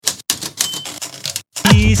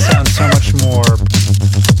D sounds so much more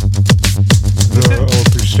the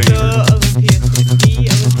Olympia standard. The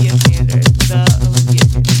Olympia standard. The Olympia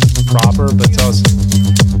standard. Proper, but it's also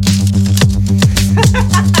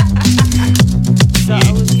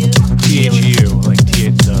THU, like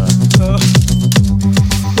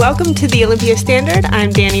Welcome to the Olympia Standard.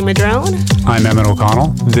 I'm Danny Madrone. I'm Emmett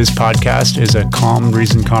O'Connell. This podcast is a calm,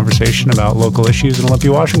 reasoned conversation about local issues in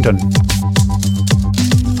Olympia, Washington.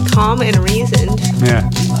 Calm and reasoned. Yeah.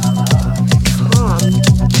 Calm.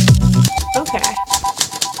 Okay.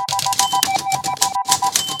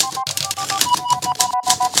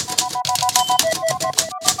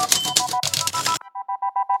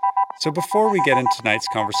 So before we get into tonight's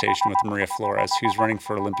conversation with Maria Flores, who's running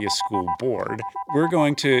for Olympia School Board,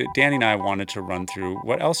 Danny and I wanted to run through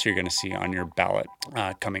what else you're going to see on your ballot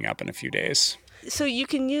coming up in a few days. So you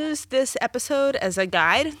can use this episode as a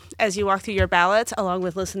guide as you walk through your ballots, along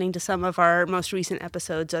with listening to some of our most recent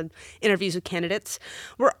episodes on interviews with candidates.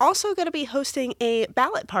 We're also going to be hosting a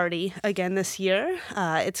ballot party again this year.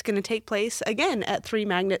 It's going to take place again at 3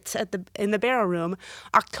 Magnets in the Barrel Room,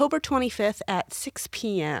 October 25th at 6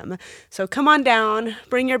 p.m. So come on down,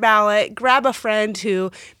 bring your ballot, grab a friend who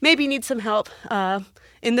maybe needs some help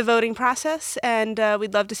in the voting process, and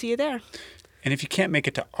we'd love to see you there. And if you can't make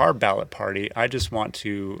it to our ballot party, I just want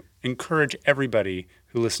to encourage everybody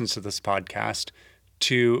who listens to this podcast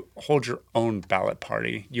to hold your own ballot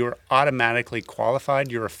party. You're automatically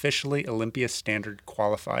qualified. You're officially Olympia Standard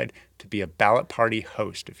qualified to be a ballot party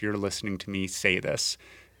host if you're listening to me say this,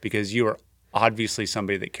 because you are obviously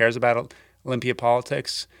somebody that cares about Olympia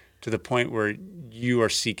politics to the point where you are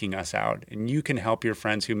seeking us out. And you can help your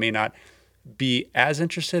friends who may not be as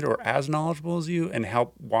interested or as knowledgeable as you and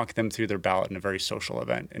help walk them through their ballot in a very social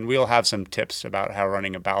event. And we'll have some tips about how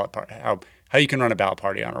running a ballot party, how you can run a ballot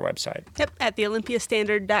party on our website. Yep, at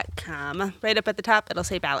theolympiastandard.com. Right up at the top, it'll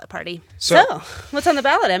say ballot party. So what's on the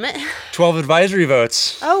ballot, Emmett? 12 advisory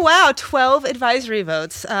votes. Oh, wow, 12 advisory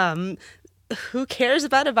votes. Who cares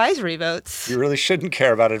about advisory votes? You really shouldn't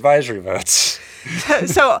care about advisory votes.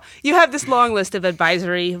 So you have this long list of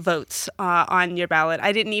advisory votes on your ballot.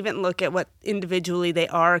 I didn't even look at what individually they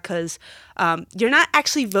are because you're not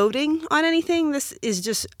actually voting on anything. This is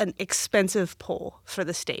just an expensive poll for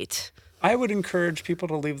the state. I would encourage people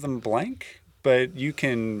to leave them blank, but you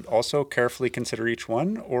can also carefully consider each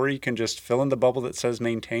one, or you can just fill in the bubble that says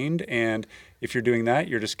maintained. And if you're doing that,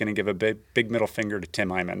 you're just going to give a big middle finger to Tim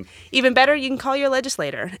Eyman. Even better, you can call your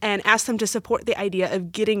legislator and ask them to support the idea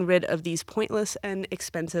of getting rid of these pointless and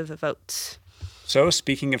expensive votes. So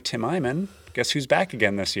speaking of Tim Eyman, guess who's back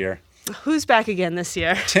again this year? Who's back again this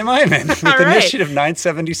year? Tim Eyman with Initiative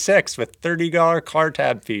 976 with $30 car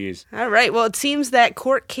tab fees. All right. Well, it seems that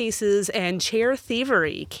court cases and chair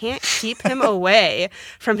thievery can't keep him away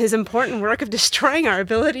from his important work of destroying our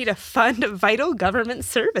ability to fund vital government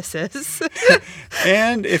services.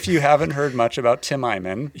 And if you haven't heard much about Tim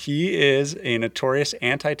Eyman, he is a notorious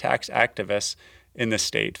anti-tax activist in the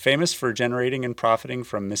state, famous for generating and profiting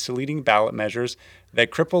from misleading ballot measures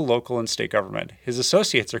that cripple local and state government. His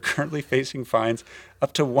associates are currently facing fines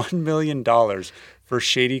up to $1 million for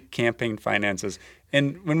shady campaign finances.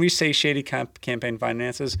 And when we say shady campaign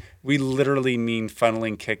finances, we literally mean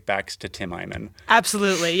funneling kickbacks to Tim Eyman.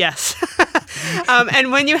 Absolutely, yes.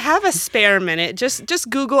 And when you have a spare minute, just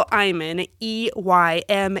Google Eyman,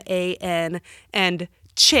 Eyman, and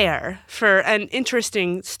chair for an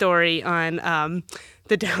interesting story on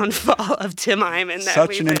the downfall of Tim Eyman.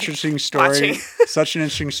 Such an interesting story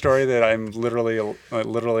that I'm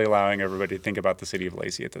literally allowing everybody to think about the city of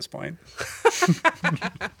Lacey at this point.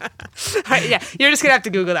 All right, yeah, you're just gonna have to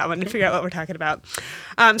Google that one to figure out what we're talking about.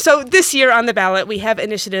 So this year on the ballot, we have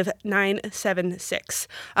Initiative 976,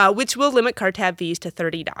 which will limit car tab fees to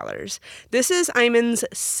 $30. This is Eyman's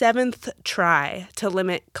 7th try to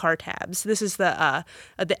limit car tabs. This is the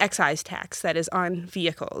excise tax that is on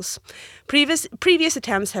vehicles. Previous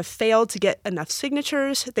attempts have failed to get enough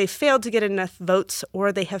signatures, they failed to get enough votes,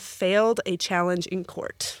 or they have failed a challenge in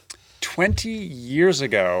court. 20 years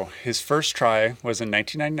ago, his first try was in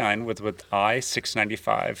 1999 with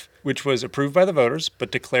I-695, which was approved by the voters but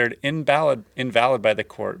declared invalid by the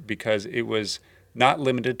court because it was not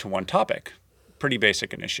limited to one topic. Pretty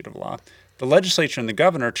basic initiative law. The legislature and the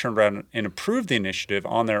governor turned around and approved the initiative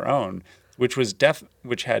on their own, which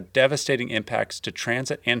had devastating impacts to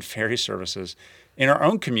transit and ferry services. In our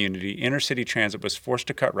own community, inner-city transit was forced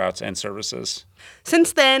to cut routes and services.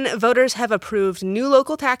 Since then, voters have approved new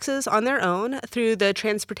local taxes on their own through the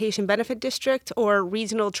Transportation Benefit District or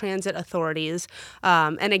regional transit authorities.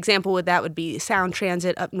 An example with that would be Sound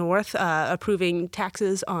Transit up north, approving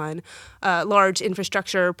taxes on large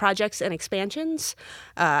infrastructure projects and expansions.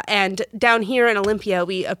 And down here in Olympia,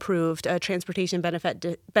 we approved a Transportation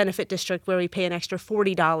Benefit District where we pay an extra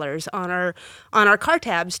 $40 on our car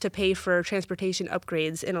tabs to pay for transportation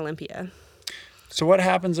upgrades in Olympia. So what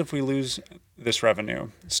happens if we lose this revenue?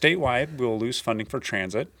 Statewide, we will lose funding for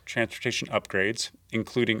transit, transportation upgrades,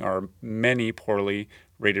 including our many poorly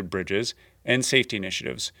rated bridges, and safety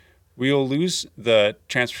initiatives. We will lose the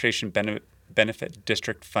Transportation Benefit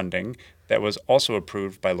District funding that was also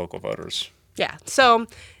approved by local voters. Yeah, so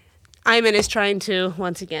Iman is trying to,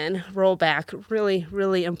 once again, roll back really,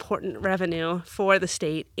 really important revenue for the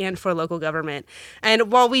state and for local government.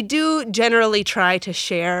 And while we do generally try to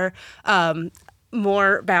share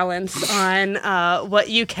more balance on what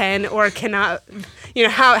you can or cannot,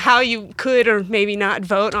 how you could or maybe not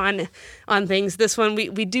vote on things. This one,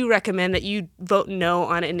 we do recommend that you vote no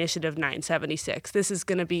on Initiative 976. This is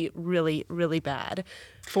going to be really, really bad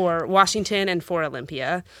for Washington and for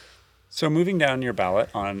Olympia. So moving down your ballot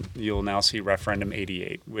you'll now see Referendum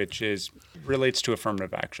 88, which relates to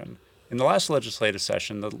affirmative action. In the last legislative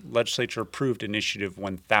session, the legislature approved Initiative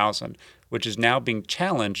 1000, which is now being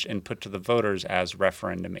challenged and put to the voters as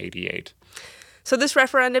Referendum 88. So this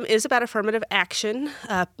referendum is about affirmative action,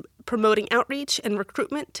 promoting outreach and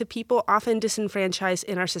recruitment to people often disenfranchised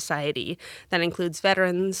in our society. That includes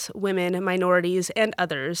veterans, women, minorities, and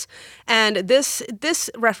others. And this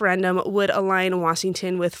referendum would align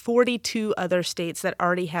Washington with 42 other states that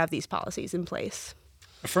already have these policies in place.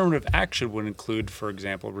 Affirmative action would include, for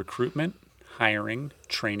example, recruitment, hiring,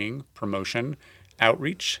 training, promotion,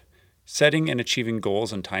 outreach, setting and achieving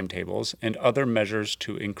goals and timetables, and other measures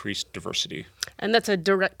to increase diversity. And that's a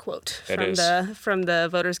direct quote from the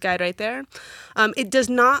voter's guide right there. It does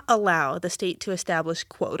not allow the state to establish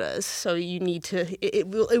quotas. So you need to,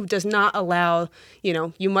 it does not allow,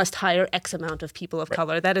 you must hire X amount of people of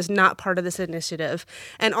color. That is not part of this initiative.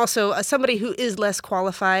 And also, somebody who is less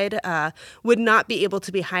qualified would not be able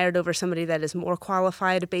to be hired over somebody that is more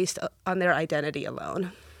qualified based on their identity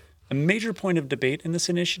alone. A major point of debate in this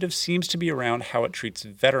initiative seems to be around how it treats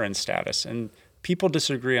veteran status, and people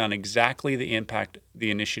disagree on exactly the impact the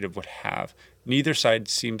initiative would have. Neither side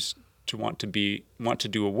seems to want to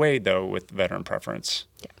do away, though, with veteran preference.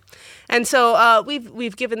 Yeah. And so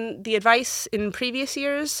we've given the advice in previous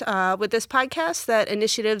years with this podcast that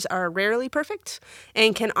initiatives are rarely perfect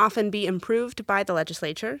and can often be improved by the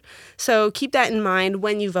legislature. So keep that in mind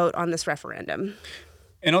when you vote on this referendum.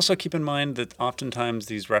 And also keep in mind that oftentimes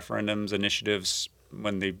these referendums, initiatives,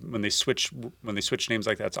 when they switch names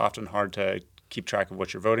like that, it's often hard to keep track of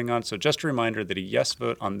what you're voting on. So just a reminder that a yes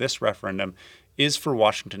vote on this referendum is for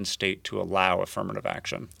Washington State to allow affirmative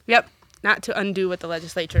action. Yep, not to undo what the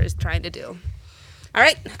legislature is trying to do. All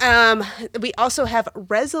right, we also have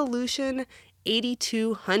Resolution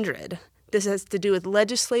 8200. This has to do with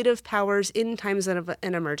legislative powers in times of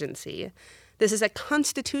an emergency. This is a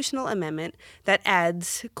constitutional amendment that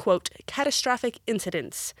adds, quote, catastrophic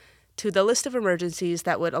incidents to the list of emergencies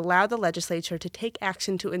that would allow the legislature to take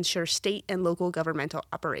action to ensure state and local governmental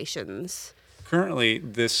operations. Currently,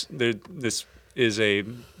 there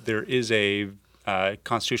is a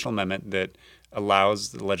constitutional amendment that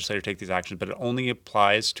allows the legislature to take these actions, but it only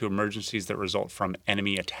applies to emergencies that result from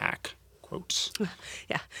enemy attack. Quotes.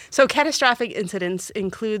 Yeah. So catastrophic incidents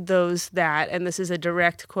include those that, and this is a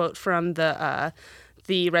direct quote from the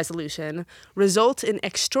resolution, result in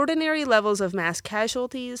extraordinary levels of mass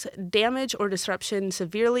casualties, damage or disruption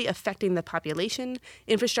severely affecting the population,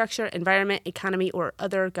 infrastructure, environment, economy, or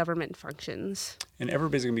other government functions. And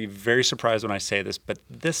everybody's going to be very surprised when I say this, but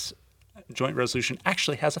this joint resolution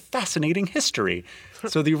actually has a fascinating history.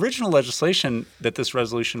 So the original legislation that this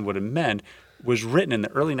resolution would amend was written in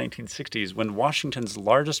the early 1960s when Washington's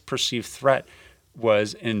largest perceived threat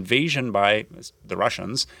was an invasion by the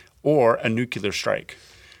Russians or a nuclear strike.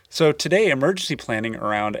 So today, emergency planning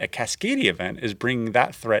around a Cascadia event is bringing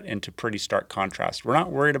that threat into pretty stark contrast. We're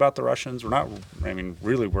not worried about the Russians. We're not,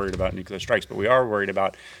 really worried about nuclear strikes, but we are worried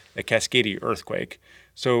about a Cascadia earthquake.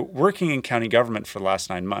 So working in county government for the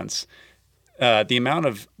last 9 months, the amount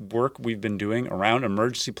of work we've been doing around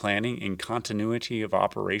emergency planning and continuity of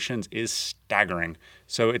operations is staggering.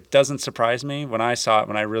 So it doesn't surprise me when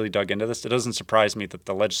I really dug into this, it doesn't surprise me that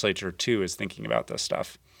the legislature too is thinking about this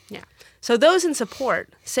stuff. Yeah. So those in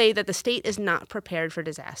support say that the state is not prepared for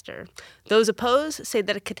disaster. Those opposed say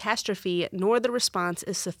that a catastrophe nor the response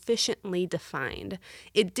is sufficiently defined.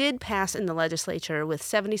 It did pass in the legislature with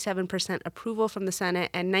 77% approval from the Senate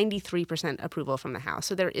and 93% approval from the House.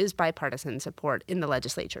 So there is bipartisan support in the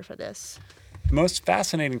legislature for this. The most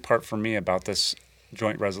fascinating part for me about this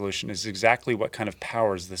joint resolution is exactly what kind of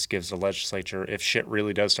powers this gives the legislature if shit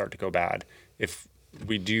really does start to go bad. If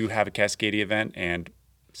we do have a Cascadia event and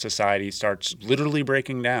society starts literally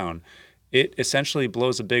breaking down, it essentially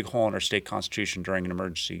blows a big hole in our state constitution during an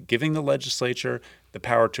emergency, giving the legislature the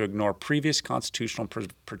power to ignore previous constitutional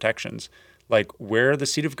protections, like where the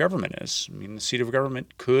seat of government is. I mean, the seat of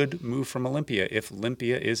government could move from Olympia if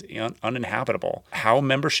Olympia is uninhabitable. How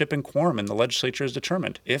membership and quorum in the legislature is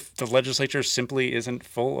determined. If the legislature simply isn't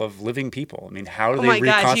full of living people. I mean, how do they reconstitute?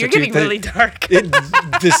 Oh my gosh, you're getting really dark.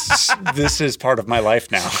 This is part of my life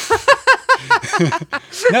now.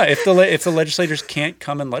 No, if the legislators can't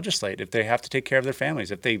come and legislate, if they have to take care of their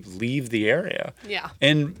families, if they leave the area, yeah,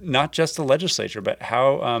 and not just the legislature, but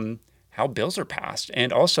how bills are passed,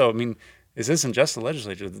 and also, I mean, this isn't just the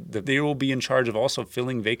legislature; they will be in charge of also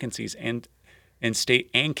filling vacancies and in state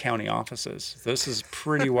and county offices. This is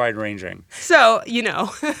pretty wide ranging. So,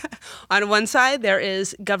 on one side, there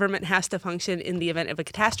is government has to function in the event of a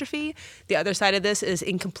catastrophe. The other side of this is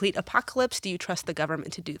in complete apocalypse. Do you trust the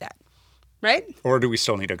government to do that? Right? Or do we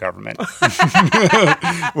still need a government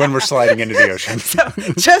when we're sliding into the ocean? So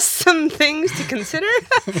just some things to consider.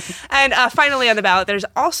 And finally on the ballot, there's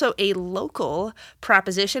also a local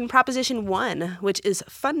proposition, Proposition 1, which is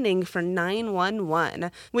funding for 911.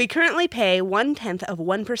 We currently pay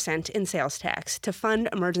 0.1% in sales tax to fund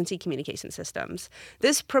emergency communication systems.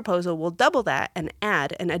 This proposal will double that and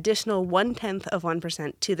add an additional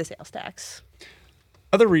 0.1% to the sales tax.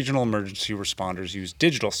 Other regional emergency responders use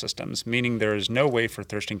digital systems, meaning there is no way for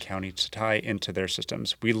Thurston County to tie into their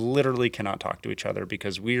systems. We literally cannot talk to each other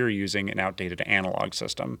because we are using an outdated analog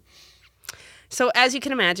system. So as you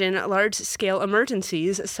can imagine, large-scale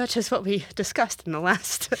emergencies, such as what we discussed in the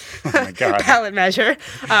last ballot measure,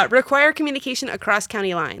 require communication across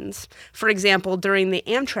county lines. For example, during the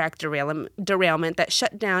Amtrak derailment that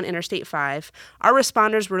shut down Interstate 5, our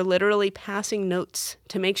responders were literally passing notes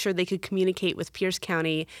to make sure they could communicate with Pierce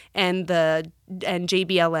County and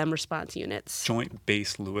JBLM response units. Joint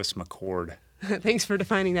Base Lewis McChord. Thanks for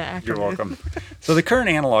defining that acronym. You're welcome. So the current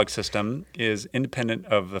analog system is independent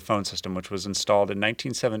of the phone system, which was installed in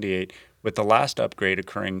 1978, with the last upgrade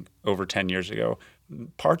occurring over 10 years ago.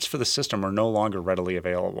 Parts for the system are no longer readily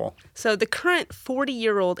available. So the current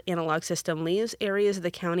 40-year-old analog system leaves areas of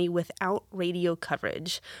the county without radio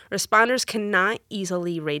coverage. Responders cannot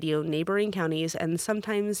easily radio neighboring counties and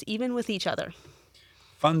sometimes even with each other.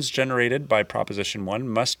 Funds generated by Proposition 1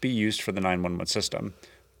 must be used for the 911 system.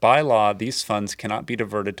 By law, these funds cannot be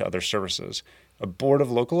diverted to other services. A board of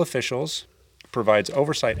local officials provides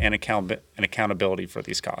oversight and accountability for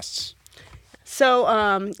these costs.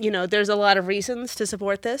 So, there's a lot of reasons to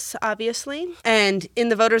support this, obviously. And in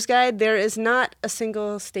the voter's guide, there is not a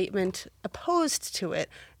single statement opposed to it.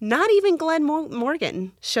 Not even Glenn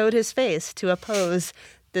Morgan showed his face to oppose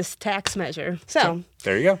this tax measure. So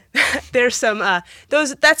there you go. There's some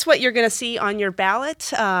that's what you're going to see on your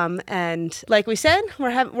ballot. And like we said,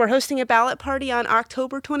 we're hosting a ballot party on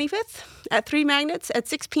October 25th at 3 Magnets at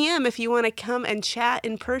 6 p.m. if you want to come and chat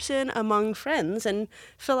in person among friends and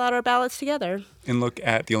fill out our ballots together. And look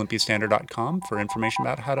at theolympiastandard.com for information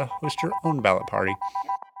about how to host your own ballot party.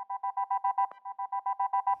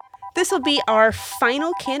 This will be our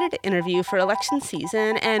final candidate interview for election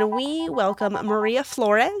season, and we welcome Maria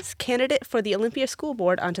Flores, candidate for the Olympia School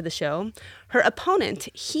Board, onto the show. Her opponent,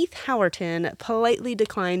 Heath Howerton, politely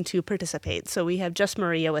declined to participate, so we have just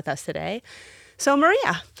Maria with us today. So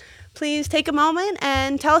Maria, please take a moment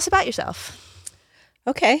and tell us about yourself.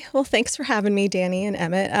 Okay, well, thanks for having me, Danny and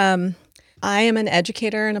Emmett. I am an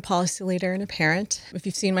educator and a policy leader and a parent. If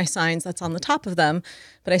you've seen my signs, that's on the top of them.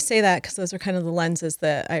 But I say that because those are kind of the lenses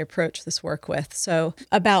that I approach this work with. So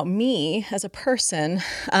about me as a person,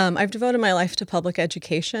 I've devoted my life to public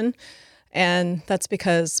education. And that's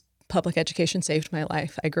because public education saved my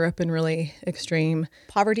life. I grew up in really extreme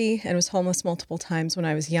poverty and was homeless multiple times when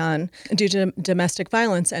I was young due to domestic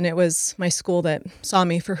violence. And it was my school that saw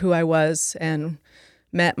me for who I was and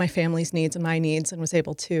met my family's needs and my needs and was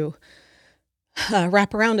able to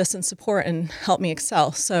wrap around us and support and help me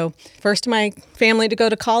excel. So first my family to go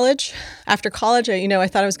to college. After college, I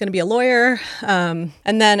thought I was going to be a lawyer. And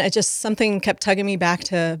then something kept tugging me back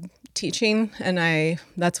to teaching. And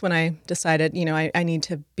that's when I decided, I need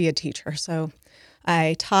to be a teacher. So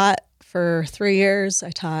I taught For 3 years, I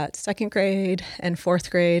taught second grade and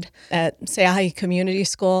fourth grade at Seahi Community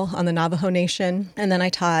School on the Navajo Nation. And then I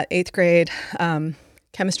taught eighth grade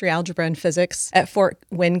chemistry, algebra, and physics at Fort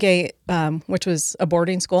Wingate, which was a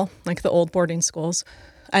boarding school, like the old boarding schools.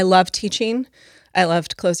 I loved teaching. I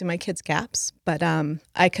loved closing my kids' gaps, but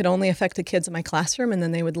I could only affect the kids in my classroom, and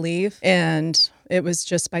then they would leave. And it was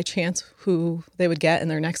just by chance who they would get in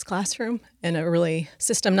their next classroom, and a really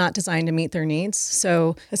system not designed to meet their needs.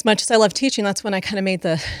 So as much as I love teaching, that's when I kind of made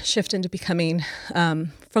the shift into becoming,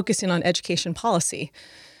 focusing on education policy.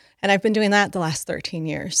 And I've been doing that the last 13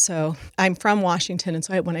 years. So I'm from Washington. And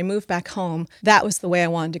so when I moved back home, that was the way I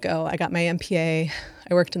wanted to go. I got my MPA.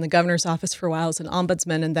 I worked in the governor's office for a while as an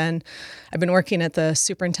ombudsman. And then I've been working at the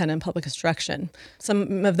superintendent of public instruction.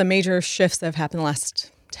 Some of the major shifts that have happened in the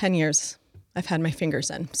last 10 years, I've had my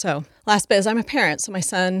fingers in. So last bit is I'm a parent. So my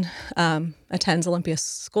son attends Olympia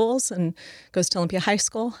schools and goes to Olympia High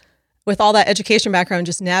School. With all that education background,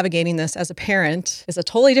 just navigating this as a parent is a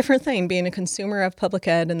totally different thing, being a consumer of public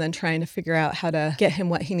ed and then trying to figure out how to get him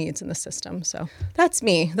what he needs in the system. So that's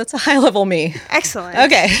me. That's a high-level me. Excellent.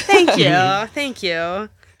 Okay. Thank you. Thank you.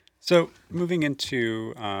 So moving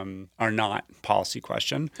into our not policy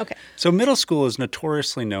question. Okay. So middle school is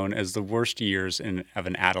notoriously known as the worst years of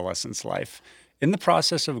an adolescent's life. In the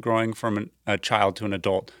process of growing from a child to an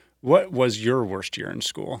adult, what was your worst year in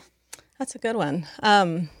school? That's a good one.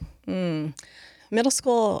 Middle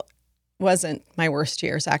school wasn't my worst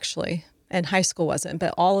years, actually, and high school wasn't,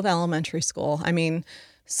 but all of elementary school. I mean,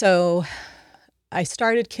 so I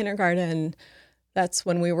started kindergarten. That's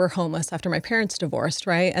when we were homeless after my parents divorced,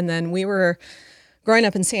 right? And then we were growing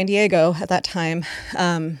up in San Diego at that time.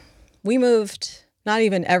 We moved not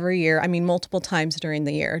even every year, I mean, multiple times during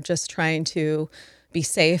the year, just trying to be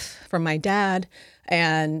safe from my dad.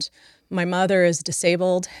 And my mother is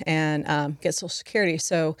disabled and gets Social Security.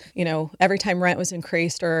 So, every time rent was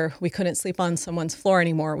increased or we couldn't sleep on someone's floor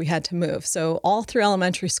anymore, we had to move. So all through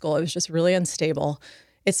elementary school, it was just really unstable.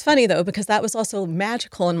 It's funny, though, because that was also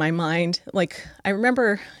magical in my mind. Like, I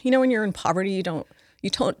remember, when you're in poverty, you don't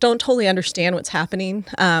totally understand what's happening.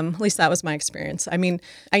 At least that was my experience. I mean,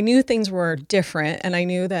 I knew things were different and I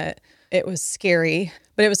knew that it was scary,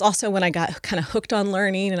 but it was also when I got kind of hooked on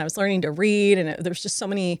learning and I was learning to read, and there was just so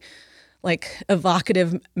many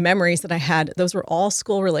evocative memories that I had. Those were all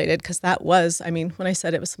school related because that was, when I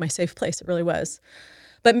said it was my safe place, it really was.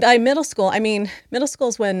 But by middle school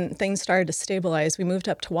is when things started to stabilize. We moved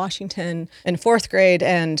up to Washington in fourth grade,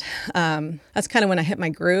 and that's kind of when I hit my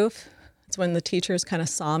groove. It's when the teachers kind of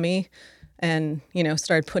saw me and,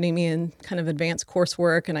 started putting me in kind of advanced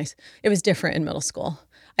coursework, and it was different in middle school.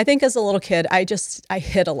 I think as a little kid, I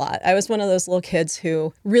hid a lot. I was one of those little kids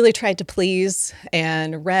who really tried to please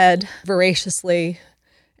and read voraciously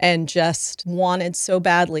and just wanted so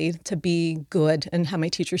badly to be good and have my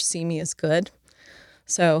teachers see me as good.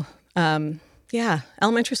 So,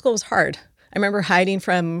 elementary school was hard. I remember hiding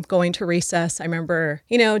from going to recess. I remember,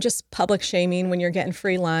 just public shaming when you're getting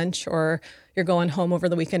free lunch or you're going home over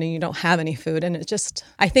the weekend and you don't have any food. And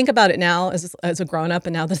I think about it now as a grown-up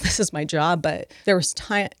and now that this is my job, but there was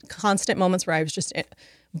constant moments where I was just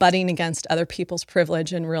butting against other people's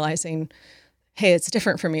privilege and realizing, hey, it's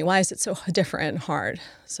different for me. Why is it so different and hard?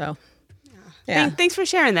 So, yeah. Thanks for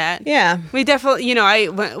sharing that. Yeah. We definitely,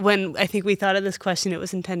 when I think we thought of this question, it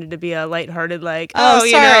was intended to be a lighthearted,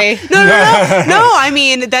 sorry. No. I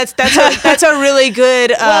mean, that's a really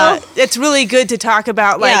good. It's really good to talk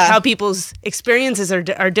about how people's experiences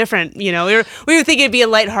are different. We were thinking it'd be a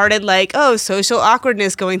lighthearted, social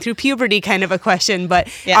awkwardness going through puberty kind of a question, but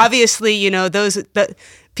obviously,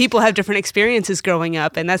 people have different experiences growing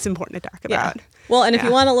up, and that's important to talk about. Well, and if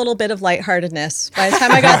you want a little bit of lightheartedness, by the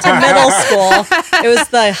time I got to middle school, it was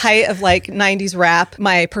the height of 90s rap.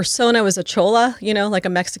 My persona was a chola, like a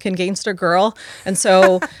Mexican gangster girl. And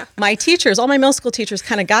so my teachers, all my middle school teachers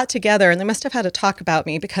kind of got together and they must have had to talk about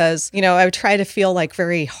me because, I would try to feel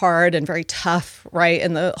very hard and very tough, right,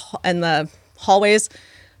 in the hallways.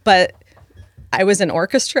 But I was in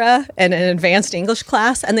orchestra and an advanced English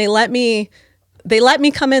class, and they let me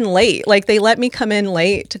come in late. They let me come in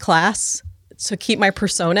late to class to keep my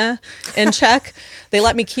persona in check. They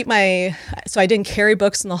let me so I didn't carry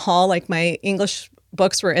books in the hall. My English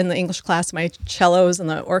books were in the English class, my cello's in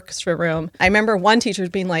the orchestra room. I remember one teacher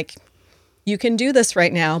being like, you can do this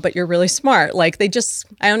right now, but you're really smart. They just,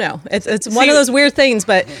 I don't know. It's one of those weird things,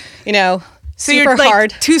 but, so super you're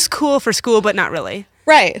hard. Too cool for school, but not really.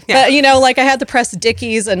 Right. Yeah. But, I had to press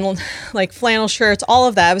Dickies and flannel shirts, all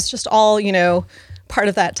of that. It was just all, part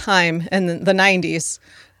of that time in the 90s.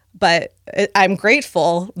 But I'm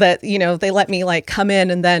grateful that, they let me come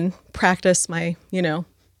in and then practice my,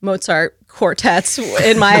 Mozart quartets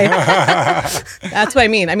in my, that's what I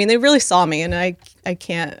mean. I mean, they really saw me, and I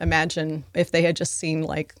can't imagine if they had just seen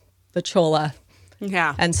like the Chola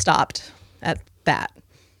and stopped at that.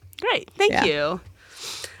 Great. Thank you.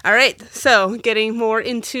 All right. So getting more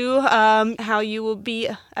into how you will be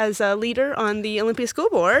as a leader on the Olympia School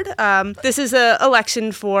Board. This is an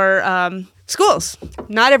election for schools.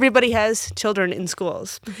 Not everybody has children in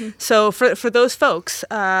schools. Mm-hmm. So for those folks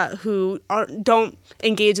who don't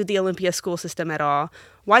engage with the Olympia school system at all,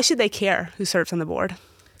 why should they care who serves on the board?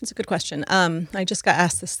 That's a good question. I just got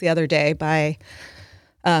asked this the other day by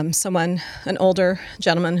someone, an older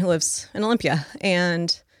gentleman who lives in Olympia,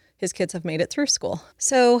 and his kids have made it through school.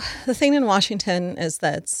 So the thing in Washington is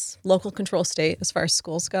that it's local control state as far as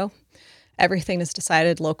schools go. Everything is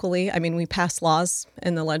decided locally. I mean, we pass laws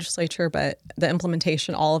in the legislature, but the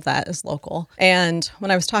implementation, all of that is local. And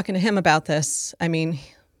when I was talking to him about this, I mean,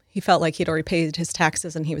 he felt like he'd already paid his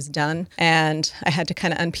taxes and he was done. And I had to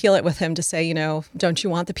kind of unpeel it with him to say, don't you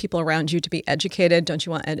want the people around you to be educated? Don't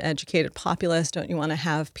you want an educated populace? Don't you want to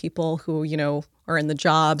have people who, are in the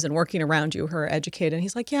jobs and working around you who are educated? And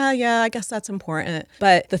he's like, yeah, I guess that's important.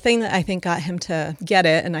 But the thing that I think got him to get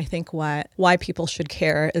it, and I think why people should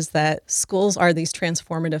care, is that schools are these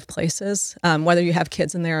transformative places. Whether you have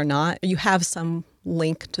kids in there or not, you have some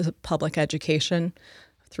link to public education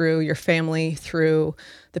through your family, through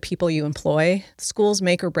the people you employ. Schools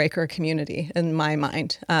make or break our community, in my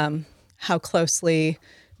mind. How closely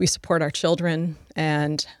we support our children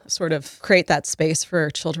and sort of create that space for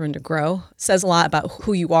children to grow says a lot about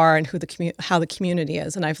who you are and how the community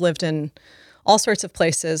is. And I've lived in all sorts of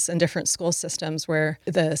places in different school systems where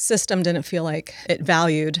the system didn't feel like it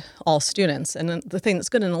valued all students. And the thing that's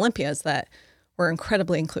good in Olympia is that we're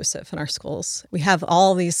incredibly inclusive in our schools. We have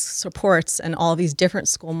all these supports and all these different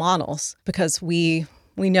school models because we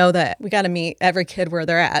know that we got to meet every kid where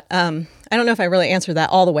they're at. I don't know if I really answered that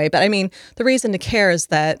all the way, but I mean, the reason to care is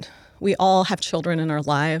that we all have children in our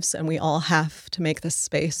lives and we all have to make this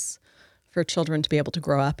space for children to be able to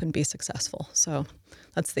grow up and be successful. So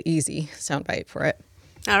that's the easy soundbite for it.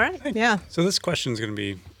 All right. Yeah. So this question is going to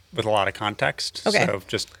be with a lot of context. Okay. So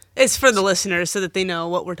it's for the listeners so that they know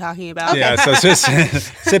what we're talking about. Yeah. So just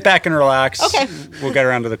sit back and relax. Okay. We'll get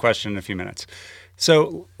around to the question in a few minutes.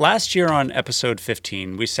 So last year on episode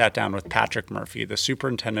 15, we sat down with Patrick Murphy, the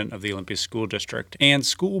superintendent of the Olympia School District, and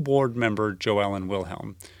school board member Joellen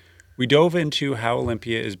Wilhelm. We dove into how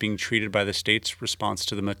Olympia is being treated by the state's response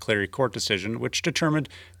to the McCleary court decision, which determined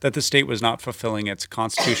that the state was not fulfilling its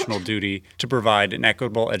constitutional duty to provide an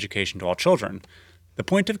equitable education to all children. The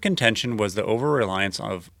point of contention was the over-reliance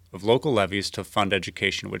of local levies to fund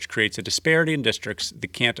education, which creates a disparity in districts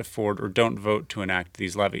that can't afford or don't vote to enact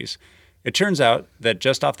these levies. It turns out that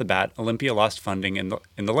just off the bat, Olympia lost funding in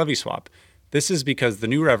the levy swap. This is because the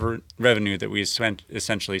new revenue that we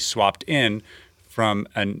essentially swapped in from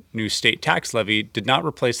a new state tax levy did not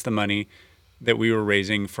replace the money that we were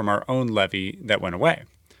raising from our own levy that went away.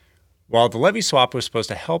 While the levy swap was supposed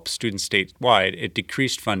to help students statewide, it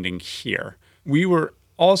decreased funding here. We were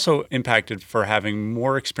also impacted for having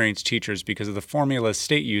more experienced teachers because of the formula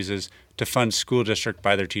state uses to fund school district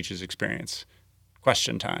by their teachers' experience.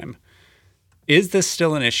 Question time. Is this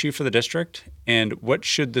still an issue for the district? And what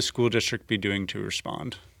should the school district be doing to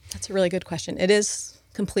respond? That's a really good question. It is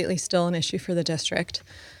completely still an issue for the district.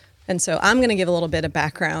 And so I'm going to give a little bit of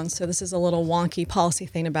background. So this is a little wonky policy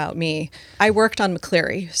thing about me. I worked on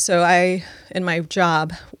McCleary. So I, in my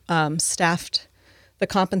job, staffed the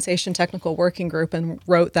Compensation Technical Working Group and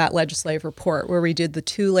wrote that legislative report where we did the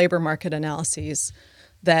 2 labor market analyses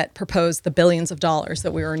that proposed the billions of dollars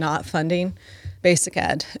that we were not funding basic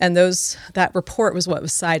ed. And that report was what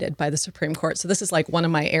was cited by the Supreme Court. So this is like one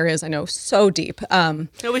of my areas I know so deep. No,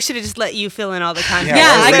 we should have just let you fill in all the context.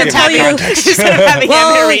 Yeah, I can tell you.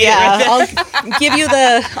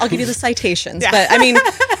 I'll give you the citations. Yeah. But I mean,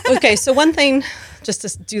 okay, so one thing, just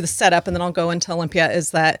to do the setup and then I'll go into Olympia,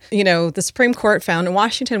 is that, the Supreme Court found in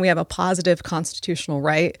Washington we have a positive constitutional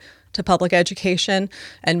right to public education,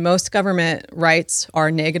 and most government rights are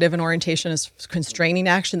negative in orientation as constraining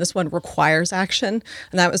action. This one requires action,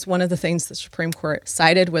 and that was one of the things the Supreme Court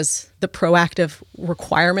cited was the proactive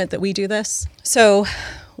requirement that we do this. So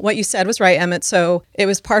what you said was right, Emmett. So it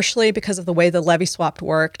was partially because of the way the levy swap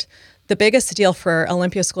worked. The biggest deal for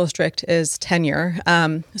Olympia School District is tenure.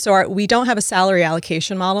 We don't have a salary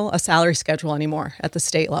allocation model, a salary schedule anymore at the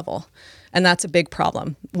state level. And that's a big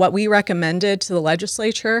problem. What we recommended to the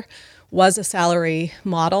legislature was a salary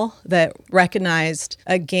model that recognized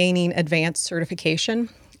a gaining advanced certification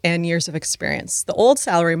and years of experience. The old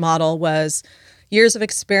salary model was years of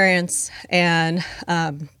experience and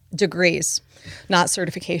degrees, not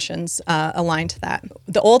certifications aligned to that.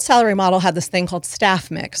 The old salary model had this thing called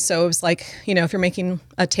staff mix. So it was like, if you're making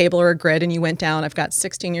a table or a grid and you went down, I've got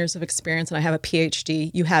 16 years of experience and I have a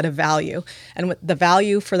PhD, you had a value. And the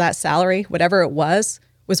value for that salary, whatever it was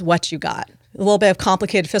what you got. A little bit of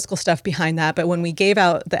complicated fiscal stuff behind that. But when we gave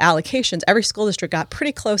out the allocations, every school district got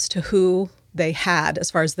pretty close to who they had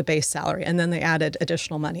as far as the base salary. And then they added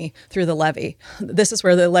additional money through the levy. This is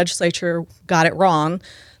where the legislature got it wrong.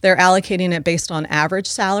 They're allocating it based on average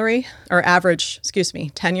salary or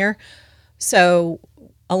tenure. So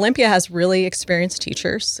Olympia has really experienced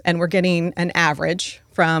teachers, and we're getting an average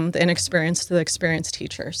from the inexperienced to the experienced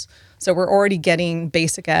teachers. So we're already getting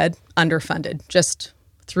basic ed underfunded just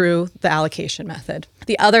through the allocation method.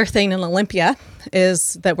 The other thing in Olympia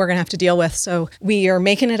is that we're going to have to deal with. So we are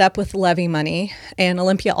making it up with levy money, and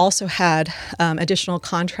Olympia also had additional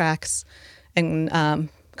contracts and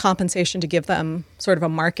compensation to give them sort of a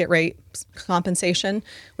market rate compensation,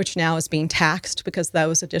 which now is being taxed because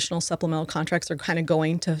those additional supplemental contracts are kind of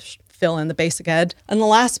going to fill in the basic ed. And the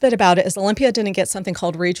last bit about it is Olympia didn't get something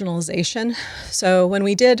called regionalization. So when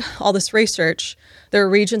we did all this research, there are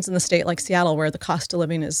regions in the state like Seattle where the cost of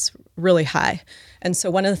living is really high. And so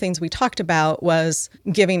one of the things we talked about was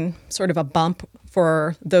giving sort of a bump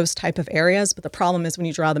for those type of areas. But the problem is when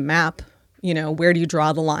you draw the map, where do you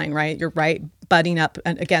draw the line, right? You're right butting up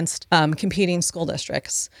against competing school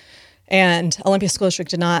districts. And Olympia School District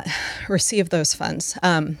did not receive those funds.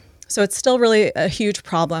 So it's still really a huge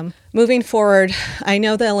problem. Moving forward, I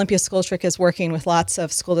know the Olympia School District is working with lots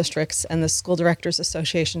of school districts and the School Directors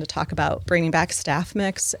Association to talk about bringing back staff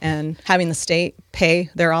mix and having the state pay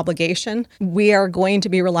their obligation. We are going to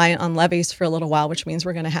be reliant on levies for a little while, which means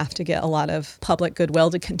we're going to have to get a lot of public goodwill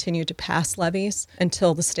to continue to pass levies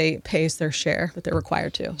until the state pays their share that they're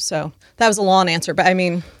required to. So that was a long answer, but I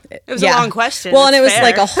mean, it was a long question. Well, and it was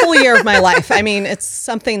like a whole year of my life. I mean, it's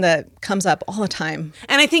something that comes up all the time.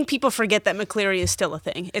 And I think people forget that McCleary is still a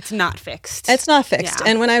thing. It's not fixed. It's not fixed. Yeah.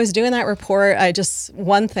 And when I was doing that report, I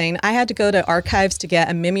had to go to archives to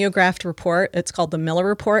get a mimeographed report. It's called the Miller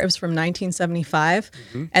Report. It was from 1975.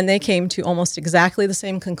 Mm-hmm. And they came to almost exactly the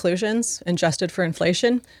same conclusions, adjusted for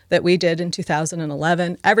inflation, that we did in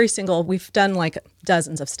 2011. We've done like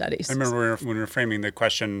dozens of studies. I remember when we were framing the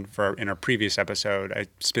question in our previous episode, I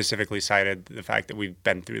specifically cited the fact that we've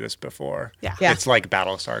been through this before. Yeah. It's like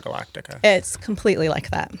Battlestar Galactica. It's completely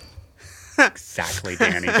like that. Exactly,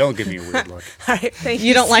 Danny. Don't give me a weird look. All right, thank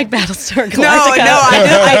you don't like Battlestar Galactica? No,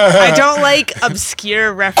 I don't like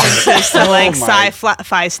obscure references to like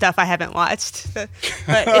sci-fi stuff I haven't watched. But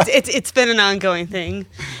it's been an ongoing thing,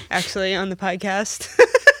 actually, on the podcast.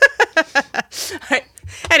 All right.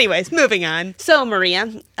 Anyways, moving on. So,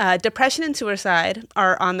 Maria, depression and suicide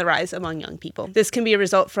are on the rise among young people. This can be a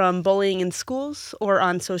result from bullying in schools or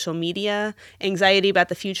on social media, anxiety about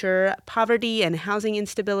the future, poverty and housing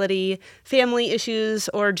instability, family issues,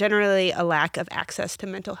 or generally a lack of access to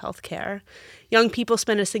mental health care. Young people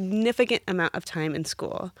spend a significant amount of time in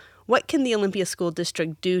school. What can the Olympia School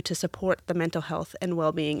District do to support the mental health and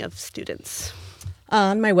well-being of students?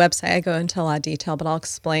 On my website, I go into a lot of detail, but I'll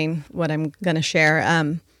explain what I'm going to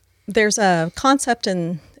share. There's a concept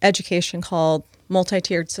in education called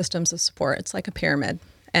multi-tiered systems of support. It's like a pyramid.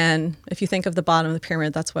 And if you think of the bottom of the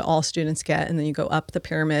pyramid, that's what all students get. And then you go up the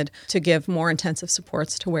pyramid to give more intensive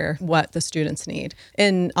supports to what the students need.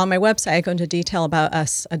 And on my website, I go into detail about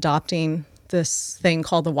us adopting this thing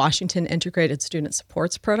called the Washington Integrated Student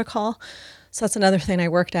Supports Protocol. So that's another thing I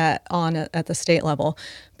worked at the state level.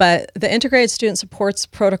 But the Integrated Student Supports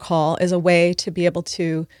Protocol is a way to be able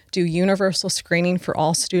to do universal screening for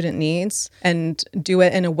all student needs and do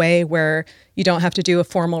it in a way where you don't have to do a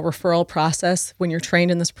formal referral process. When you're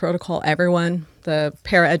trained in this protocol, everyone, the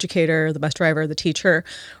paraeducator, the bus driver, the teacher,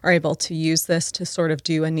 are able to use this to sort of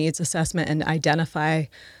do a needs assessment and identify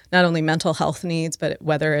not only mental health needs, but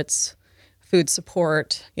whether it's food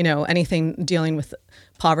support, anything dealing with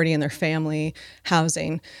poverty in their family,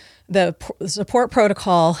 housing. The support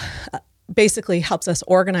protocol basically helps us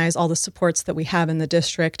organize all the supports that we have in the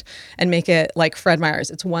district and make it like Fred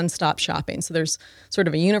Meyer's. It's one-stop shopping. So there's sort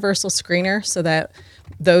of a universal screener so that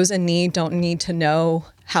those in need don't need to know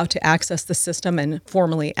how to access the system and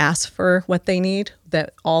formally ask for what they need,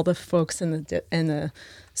 that all the folks in the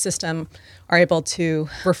system are able to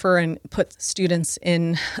refer and put students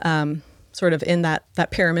in sort of in that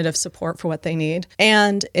pyramid of support for what they need.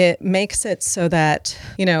 And it makes it so that,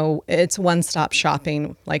 it's one-stop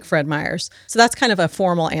shopping like Fred Meyer's. So that's kind of a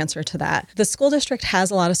formal answer to that. The school district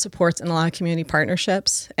has a lot of supports and a lot of community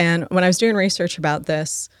partnerships. And when I was doing research about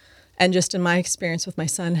this, And just in my experience with my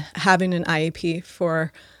son, having an IEP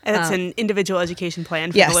for... And that's an individual education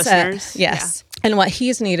plan for yes, the listeners. Yes. Yeah. And what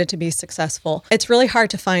he's needed to be successful. It's really hard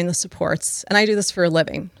to find the supports. And I do this for a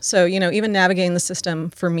living. So, even navigating the system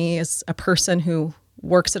for me as a person who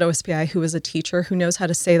works at OSPI, who is a teacher, who knows how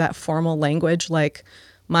to say that formal language, like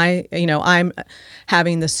I'm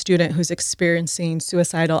having the student who's experiencing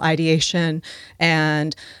suicidal ideation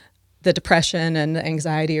and the depression and the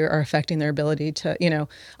anxiety are affecting their ability to,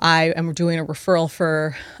 I am doing a referral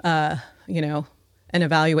for, an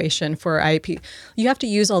evaluation for IEP. You have to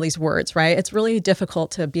use all these words, right? It's really difficult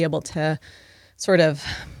to be able to sort of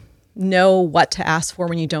know what to ask for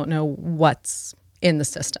when you don't know what's in the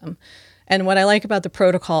system. And what I like about the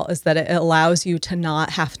protocol is that it allows you to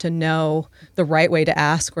not have to know the right way to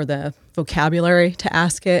ask or the vocabulary to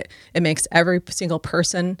ask it. It makes every single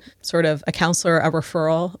person sort of a counselor, a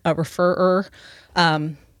referrer,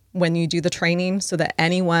 when you do the training, so that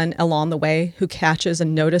anyone along the way who catches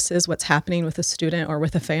and notices what's happening with a student or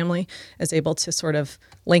with a family is able to sort of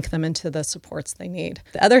link them into the supports they need.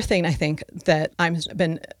 The other thing I think that I've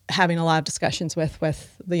been having a lot of discussions with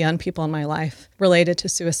the young people in my life related to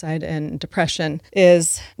suicide and depression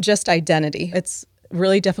is just identity. It's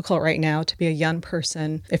really difficult right now to be a young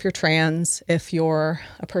person, if you're trans, if you're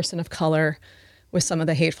a person of color, with some of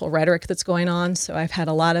the hateful rhetoric that's going on. So I've had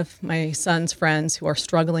a lot of my son's friends who are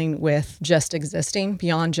struggling with just existing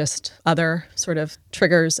beyond just other sort of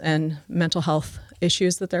triggers and mental health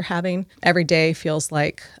issues that they're having. Every day feels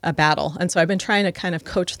like a battle. And so I've been trying to kind of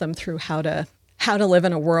coach them through how to live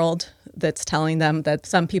in a world that's telling them that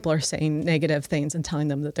some people are saying negative things and telling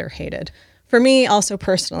them that they're hated. For me, also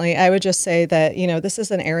personally, I would just say that, this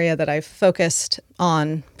is an area that I've focused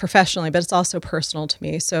on professionally, but it's also personal to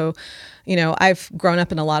me. So, I've grown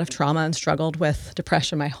up in a lot of trauma and struggled with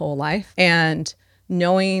depression my whole life. And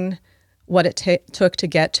knowing what it took to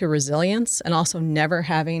get to resilience and also never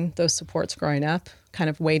having those supports growing up, kind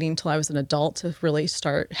of waiting till I was an adult to really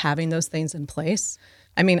start having those things in place.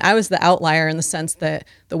 I mean, I was the outlier in the sense that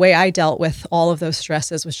the way I dealt with all of those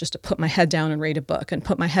stresses was just to put my head down and read a book and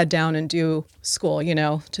put my head down and do school,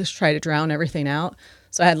 to try to drown everything out.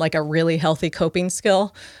 So I had like a really healthy coping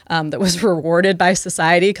skill that was rewarded by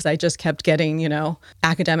society because I just kept getting,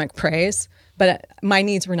 academic praise. But my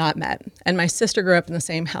needs were not met. And my sister grew up in the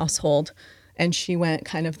same household, and she went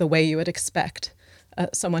kind of the way you would expect.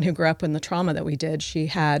 Someone who grew up in the trauma that we did. She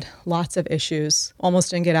had lots of issues, almost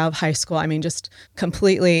didn't get out of high school. I mean, just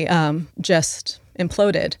completely just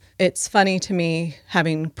imploded. It's funny to me,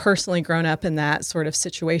 having personally grown up in that sort of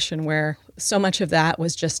situation where so much of that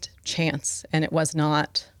was just chance, and it was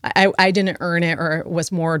not, I didn't earn it or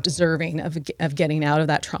was more deserving of getting out of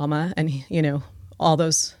that trauma and, all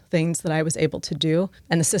those things that I was able to do.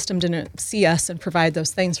 And the system didn't see us and provide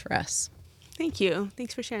those things for us. Thank you.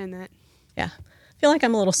 Thanks for sharing that. Yeah. I feel like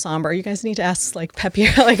I'm a little somber. You guys need to ask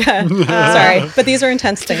peppier, sorry, but these are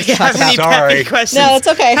intense things to talk about. Sorry. Questions? No, it's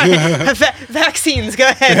okay. Vaccines, go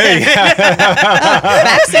ahead.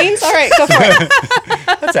 Vaccines? All right, go for it.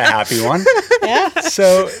 That's a happy one. Yeah.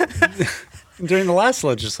 So during the last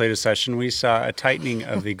legislative session, we saw a tightening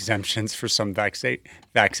of the exemptions for some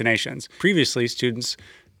vaccinations. Previously, students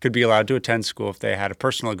could be allowed to attend school if they had a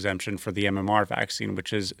personal exemption for the MMR vaccine,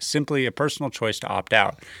 which is simply a personal choice to opt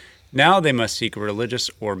out. Now they must seek a religious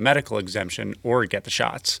or medical exemption or get the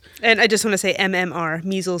shots. And I just want to say MMR,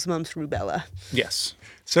 measles, mumps, rubella. Yes.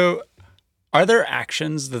 So are there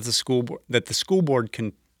actions that the school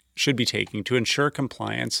board should be taking to ensure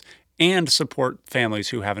compliance and support families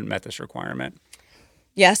who haven't met this requirement?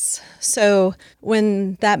 Yes. So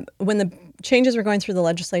when the changes were going through the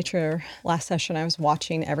legislature last session, I was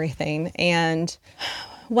watching everything. And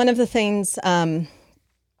one of the things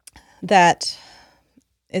that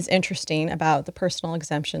is interesting about the personal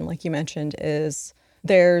exemption, like you mentioned, is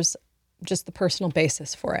there's just the personal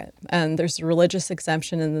basis for it. And there's a religious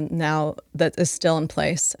exemption and now that is still in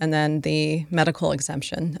place, and then the medical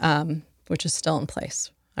exemption, which is still in place.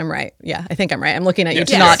 I'm right. Yeah, I think I'm right. I'm looking at you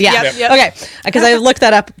to nod. Yeah. Yep. Okay. Because I looked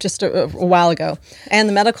that up just a while ago. And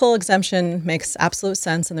the medical exemption makes absolute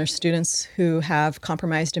sense. And there's students who have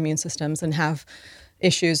compromised immune systems and have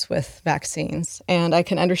issues with vaccines. And I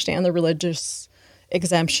can understand the religious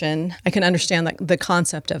exemption. I can understand the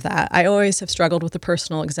concept of that. I always have struggled with the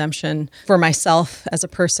personal exemption for myself as a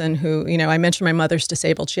person who, I mentioned my mother's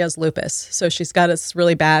disabled. She has lupus. So she's got this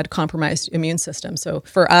really bad compromised immune system. So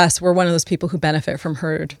for us, we're one of those people who benefit from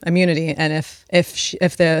herd immunity. And if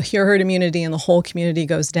the herd immunity in the whole community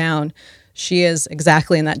goes down, she is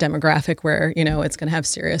exactly in that demographic where, it's going to have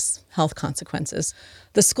serious health consequences.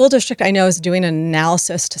 The school district, I know, is doing an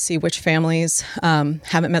analysis to see which families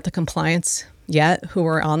haven't met the compliance yet who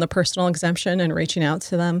are on the personal exemption and reaching out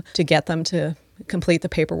to them to get them to complete the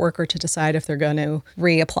paperwork or to decide if they're going to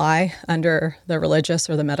reapply under the religious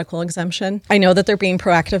or the medical exemption. I know that they're being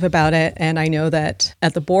proactive about it, and I know that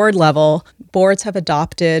at the board level, boards have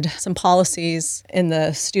adopted some policies in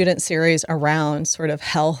the student series around sort of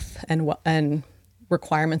health and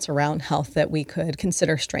requirements around health that we could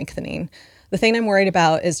consider strengthening. The thing I'm worried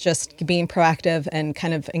about is just being proactive and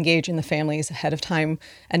kind of engaging the families ahead of time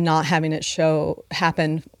and not having it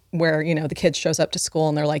happen where, the kid shows up to school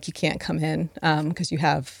and they're like, you can't come in because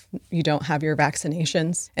you don't have your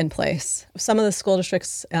vaccinations in place. Some of the school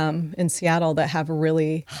districts in Seattle that have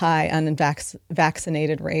really high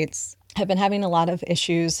unvaccinated rates have been having a lot of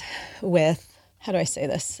issues with, how do I say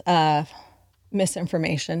this,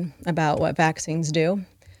 misinformation about what vaccines do.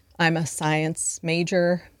 I'm a science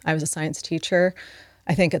major. I was a science teacher.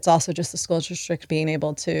 I think it's also just the school district being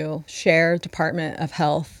able to share Department of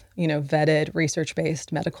Health, vetted,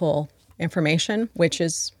 research-based medical information, which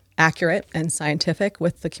is accurate and scientific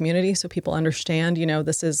with the community so people understand,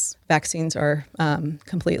 vaccines are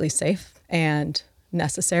completely safe and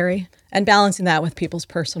necessary, and balancing that with people's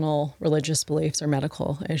personal religious beliefs or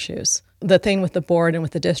medical issues. The thing with the board and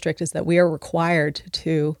with the district is that we are required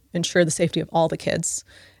to ensure the safety of all the kids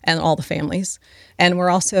and all the families. And we're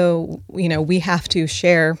also, we have to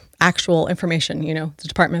share actual information, the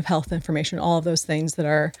Department of Health information, all of those things that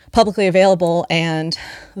are publicly available and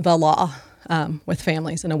the law with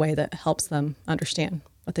families in a way that helps them understand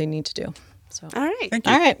what they need to do. So, All right. Thank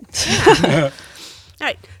you. all right. All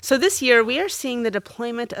right. So this year we are seeing the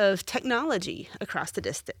deployment of technology across the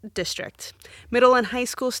district. Middle and high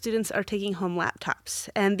school students are taking home laptops,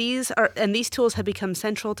 and these tools have become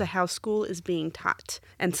central to how school is being taught.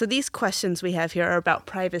 And so these questions we have here are about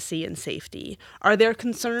privacy and safety. Are there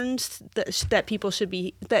concerns that people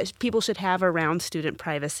should have around student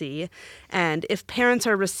privacy? And if parents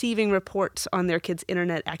are receiving reports on their kids'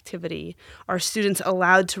 internet activity, are students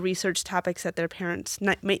allowed to research topics that their parents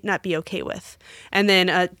might not be okay with? And then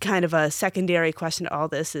a kind of a secondary question to all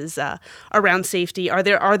this is around safety. Are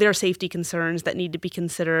there safety concerns that need to be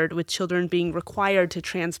considered with children being required to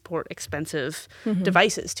transport expensive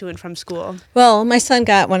devices to and from school? Well, my son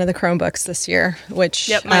got one of the Chromebooks this year, which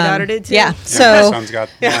Yep, my daughter did too. Yeah. My So son's got,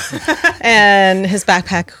 and his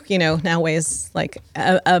backpack, now weighs like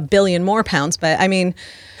a billion more pounds. But I mean,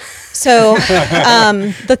 so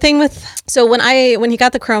the thing when he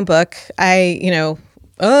got the Chromebook,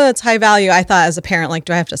 it's high value. I thought as a parent, like,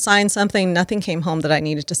 do I have to sign something? Nothing came home that I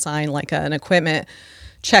needed to sign, like an equipment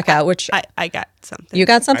checkout, which I got something. you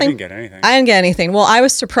got something? I didn't get anything. I didn't get anything. Well, I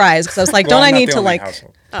was surprised because I was like, Well, don't I'm I not need the to only like,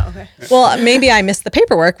 household. Oh, okay. well, maybe I missed the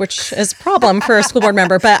paperwork, which is a problem for a school board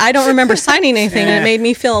member, but I don't remember signing anything. And it made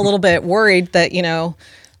me feel a little bit worried that,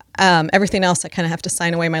 everything else I kind of have to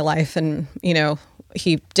sign away my life. And,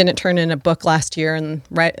 he didn't turn in a book last year and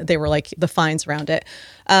they were like the fines around it.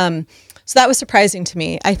 So that was surprising to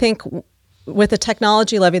me. I think with the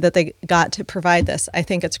technology levy that they got to provide this, I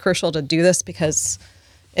think it's crucial to do this because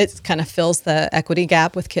it kind of fills the equity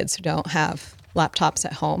gap with kids who don't have laptops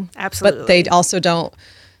at home. Absolutely. But they also don't,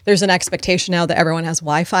 there's an expectation now that everyone has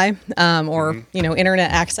Wi-Fi or,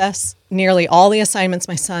 internet access. Nearly all the assignments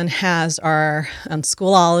my son has are on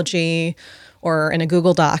Schoolology or in a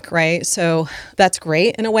Google Doc, right? So that's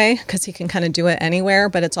great in a way because he can kind of do it anywhere,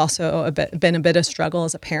 but it's also been a bit of struggle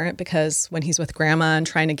as a parent because when he's with grandma and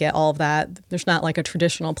trying to get all of that, there's not like a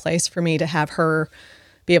traditional place for me to have her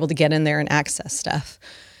be able to get in there and access stuff.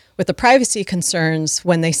 With the privacy concerns,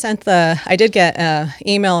 when they sent I did get an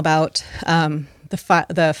email about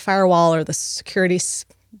the firewall or the security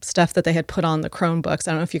stuff that they had put on the Chromebooks.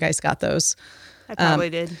 I don't know if you guys got those. I probably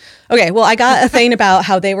did. Okay, well, I got a thing about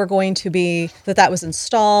how they were going to be, that was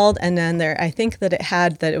installed, and then I think that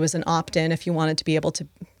it was an opt-in if you wanted to be able to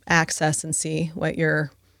access and see what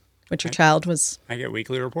your child was. I get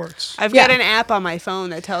weekly reports. I've got an app on my phone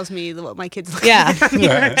that tells me what my kids look Yeah.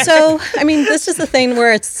 like. So, I mean, this is the thing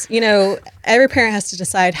where it's, every parent has to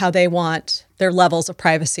decide how they want their levels of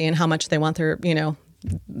privacy and how much they want their,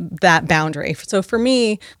 that boundary. So for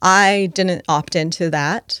me, I didn't opt into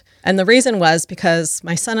that. And the reason was because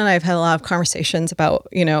my son and I have had a lot of conversations about,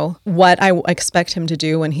 what I expect him to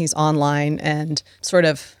do when he's online and sort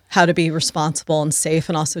of how to be responsible and safe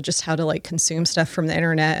and also just how to like consume stuff from the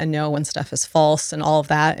internet and know when stuff is false and all of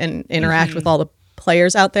that and interact with all the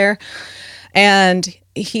players out there. And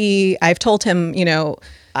I've told him,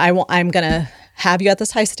 I'm going to have you at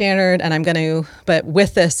this high standard and but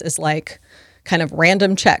with this is like kind of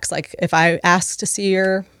random checks. Like if I ask to see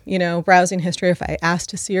your, browsing history, if I ask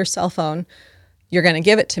to see your cell phone, you're going to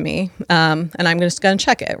give it to me, and I'm just going to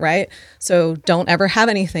check it, right? So don't ever have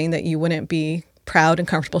anything that you wouldn't be proud and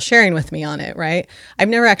comfortable sharing with me on it, right? I've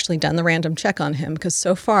never actually done the random check on him because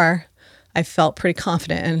so far I've felt pretty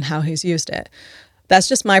confident in how he's used it. That's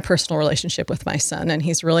just my personal relationship with my son, and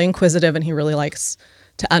he's really inquisitive and he really likes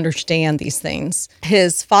to understand these things.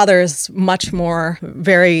 His father is much more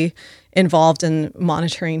very involved in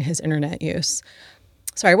monitoring his internet use.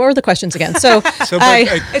 Sorry, what were the questions again?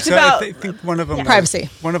 I think one of them privacy.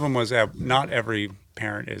 One of them was not every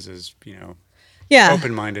parent is as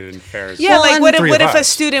open-minded and fair as what if a us.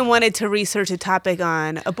 student wanted to research a topic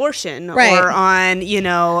on abortion Right. or on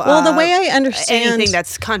the way I understand anything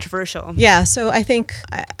that's controversial? Yeah, so I think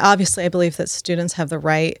obviously I believe that students have the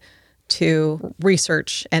right to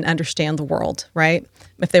research and understand the world, right?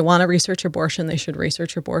 If they want to research abortion, they should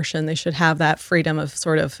research abortion. They should have that freedom of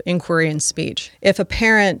sort of inquiry and speech. If a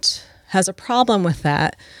parent has a problem with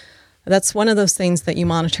that, that's one of those things that you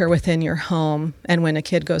monitor within your home. And when a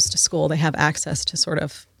kid goes to school, they have access to sort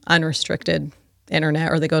of unrestricted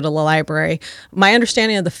internet or they go to the library. My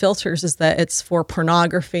understanding of the filters is that it's for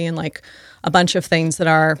pornography and like a bunch of things that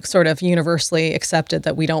are sort of universally accepted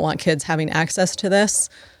that we don't want kids having access to this,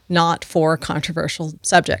 not for controversial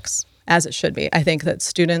subjects, as it should be. I think that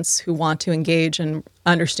students who want to engage and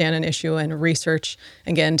understand an issue and research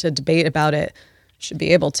and get into debate about it should be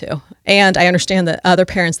able to. And I understand that other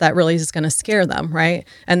parents, that really is going to scare them, right?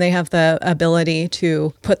 And they have the ability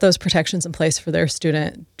to put those protections in place for their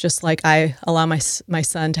student, just like I allow my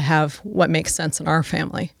son to have what makes sense in our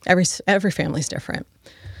family. Every family's different.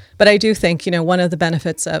 But I do think, one of the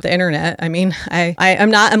benefits of the internet, I mean,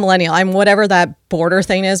 I'm not a millennial. I'm whatever that border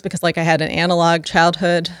thing is because like I had an analog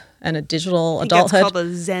childhood and a digital adulthood. It's called a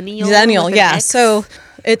zennial. Zennial, yeah. So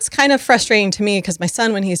it's kind of frustrating to me because my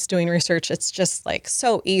son, when he's doing research, it's just like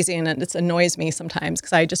so easy and it annoys me sometimes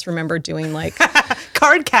because I just remember doing like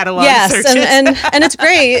card catalog searches. Yes, and it's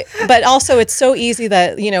great, but also it's so easy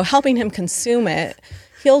that, helping him consume it,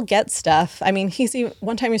 he'll get stuff. I mean,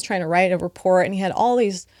 one time he was trying to write a report and he had all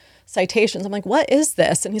these citations. I'm like, what is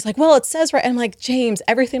this? And he's like, well, it says right. I'm like, James,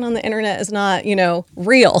 everything on the internet is not,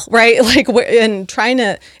 real, right? Like,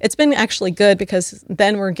 it's been actually good because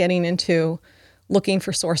then we're getting into looking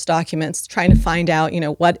for source documents, trying to find out,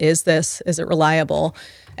 what is this? Is it reliable?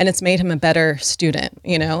 And it's made him a better student,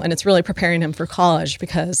 and it's really preparing him for college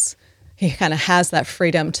because he kind of has that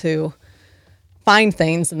freedom to find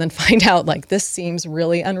things and then find out like this seems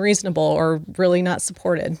really unreasonable or really not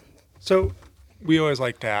supported. So we always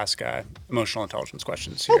like to ask emotional intelligence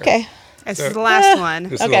questions here. Okay. This is the last one.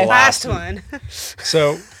 This is the last one.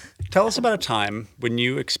 So tell us about a time when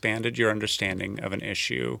you expanded your understanding of an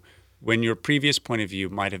issue when your previous point of view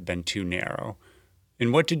might have been too narrow.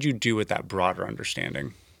 And what did you do with that broader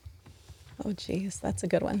understanding? Oh, geez, that's a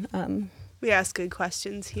good one. We ask good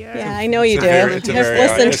questions here. Yeah, I know you do. I've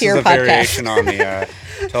listened to your podcast. Variation on the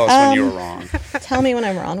tell us when you were wrong. Tell me when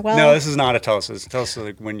I'm wrong. Well, no, this is not a tell us. Tell us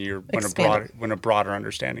like when a broader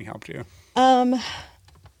understanding helped you.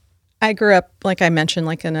 I grew up, like I mentioned,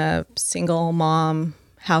 like in a single mom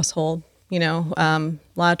household. A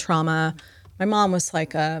lot of trauma. My mom was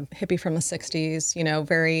like a hippie from the 60s,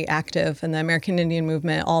 very active in the American Indian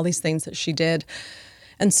movement, all these things that she did.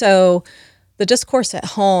 And so the discourse at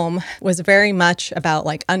home was very much about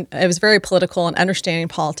it was very political and understanding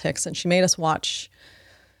politics. And she made us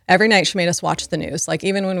every night she made us watch the news. Like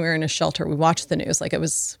even when we were in a shelter, we watched the news. Like it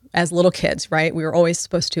was as little kids, right? We were always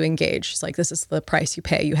supposed to engage. She's like, this is the price you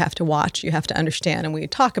pay. You have to watch, you have to understand. And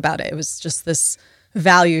we'd talk about it. It was just this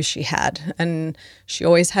value she had. And she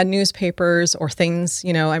always had newspapers or things,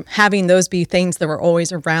 I'm having those be things that were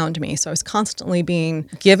always around me. So I was constantly being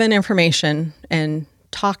given information and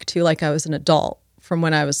talked to like I was an adult from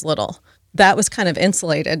when I was little. That was kind of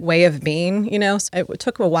insulated way of being, So it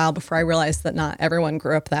took a while before I realized that not everyone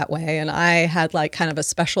grew up that way. And I had like kind of a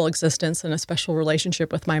special existence and a special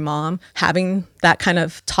relationship with my mom, having that kind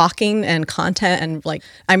of talking and content. And like,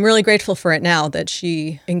 I'm really grateful for it now that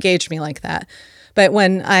she engaged me like that. But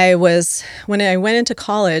when I went into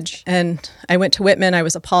college and I went to Whitman, I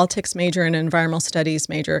was a politics major and an environmental studies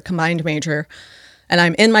major, a combined major. And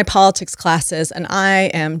I'm in my politics classes and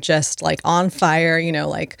I am just like on fire,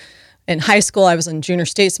 like in high school, I was in Junior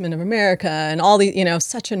Statesman of America and all these,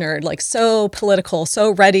 such a nerd, like so political,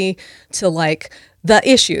 so ready to like the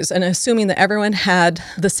issues and assuming that everyone had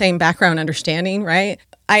the same background understanding, right?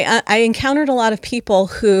 I encountered a lot of people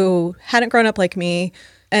who hadn't grown up like me.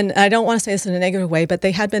 And I don't want to say this in a negative way, but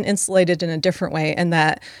they had been insulated in a different way and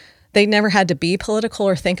that they never had to be political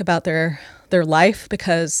or think about their life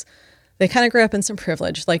because they kind of grew up in some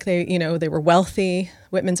privilege. Like they were wealthy.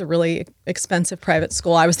 Whitman's a really expensive private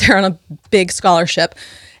school. I was there on a big scholarship,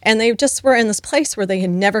 and they just were in this place where they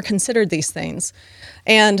had never considered these things.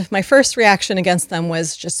 And my first reaction against them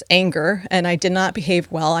was just anger, and I did not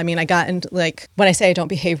behave well. I mean, I got into, like, when I say I don't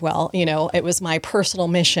behave well, it was my personal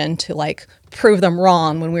mission to, like, prove them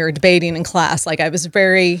wrong when we were debating in class. Like, I was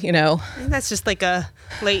very, I think that's just like a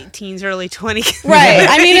late teens, early 20s. Right.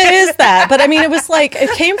 I mean, it is that. But I mean, it was like, it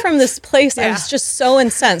came from this place. I was just so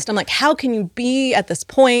incensed. I'm like, how can you be at this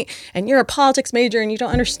point and you're a politics major and you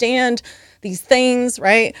don't understand these things,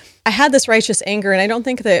 right? I had this righteous anger, and I don't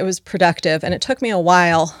think that it was productive. And it took me a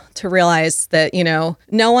while to realize that,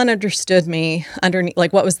 no one understood me underneath,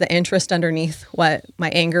 like, what was the interest underneath what my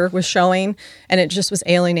anger was showing. And it just was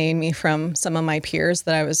alienating me from some of my peers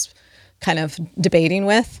that I was kind of debating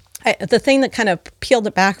with. The thing that kind of peeled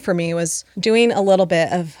it back for me was doing a little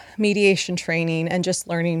bit of mediation training and just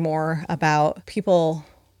learning more about people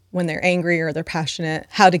when they're angry or they're passionate,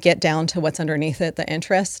 how to get down to what's underneath it, the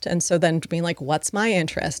interest. And so then being like, what's my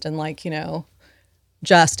interest? And like,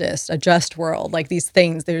 justice, a just world, like these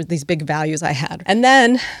things, there's these big values I had. And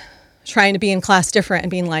then trying to be in class different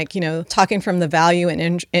and being like, talking from the value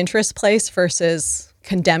and interest place versus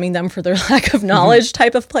condemning them for their lack of knowledge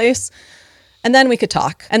type of place. And then we could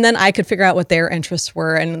talk, and then I could figure out what their interests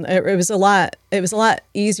were. And it was a lot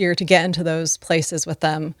easier to get into those places with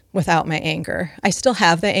them without my anger. I still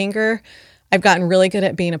have the anger. I've gotten really good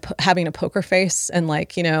at having a poker face and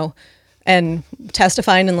and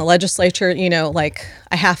testifying in the legislature, like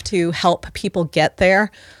I have to help people get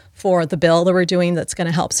there for the bill that we're doing that's going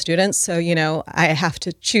to help students. So, I have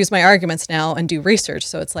to choose my arguments now and do research.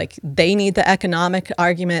 So it's like they need the economic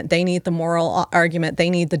argument, they need the moral argument,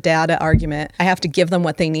 they need the data argument. I have to give them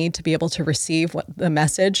what they need to be able to receive the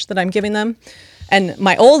message that I'm giving them. And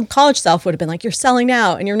my old college self would have been like, you're selling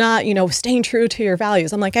out and you're not, staying true to your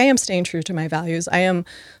values. I'm like, I am staying true to my values.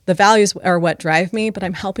 The values are what drive me, but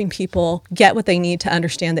I'm helping people get what they need to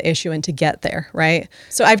understand the issue and to get there, right?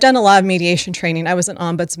 So I've done a lot of mediation training. I was an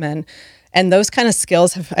ombudsman. And those kind of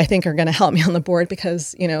skills I think are going to help me on the board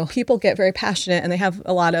because, people get very passionate and they have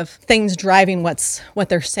a lot of things driving what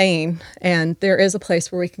they're saying. And there is a place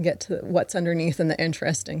where we can get to what's underneath in the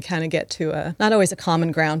interest and kind of get to not always a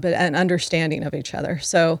common ground, but an understanding of each other.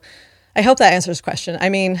 So I hope that answers the question. I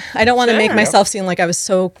mean, I don't want to make myself seem like I was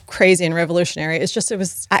so crazy and revolutionary. It's just,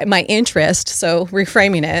 my interest. So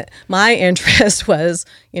reframing it, my interest was,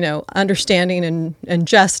 understanding and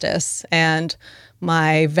justice, and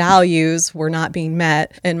my values were not being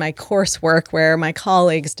met in my coursework where my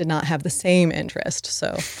colleagues did not have the same interest.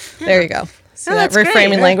 So there you go. So that reframing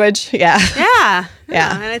great. Language. Yeah. Yeah.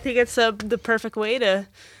 And I think it's the perfect way to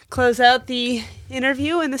close out the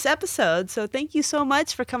interview in this episode. So thank you so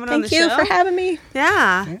much for coming on the show. Thank you for having me.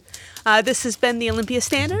 Yeah. This has been the Olympia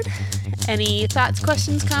Standard. Any thoughts,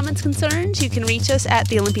 questions, comments, concerns, you can reach us at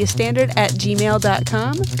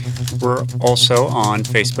theolympiastandard@gmail.com. We're also on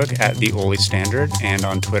Facebook at the Oli Standard and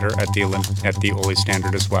on Twitter at the Oli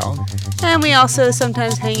Standard as well. And we also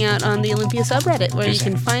sometimes hang out on the Olympia subreddit where you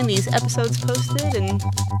can find these episodes posted and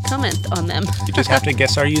comment on them. You just have to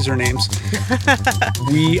guess our usernames.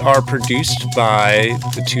 We are produced by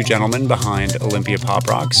the two gentlemen behind Olympia Pop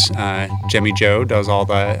Rocks. Jemmy Joe does all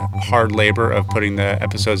the hard labor of putting the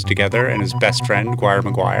episodes together, and his best friend, Guire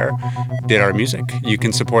McGuire, did our music. You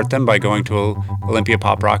can support them by going to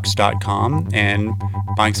olympiapoprocks.com and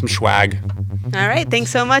buying some swag. All right.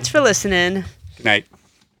 Thanks so much for listening. Good night.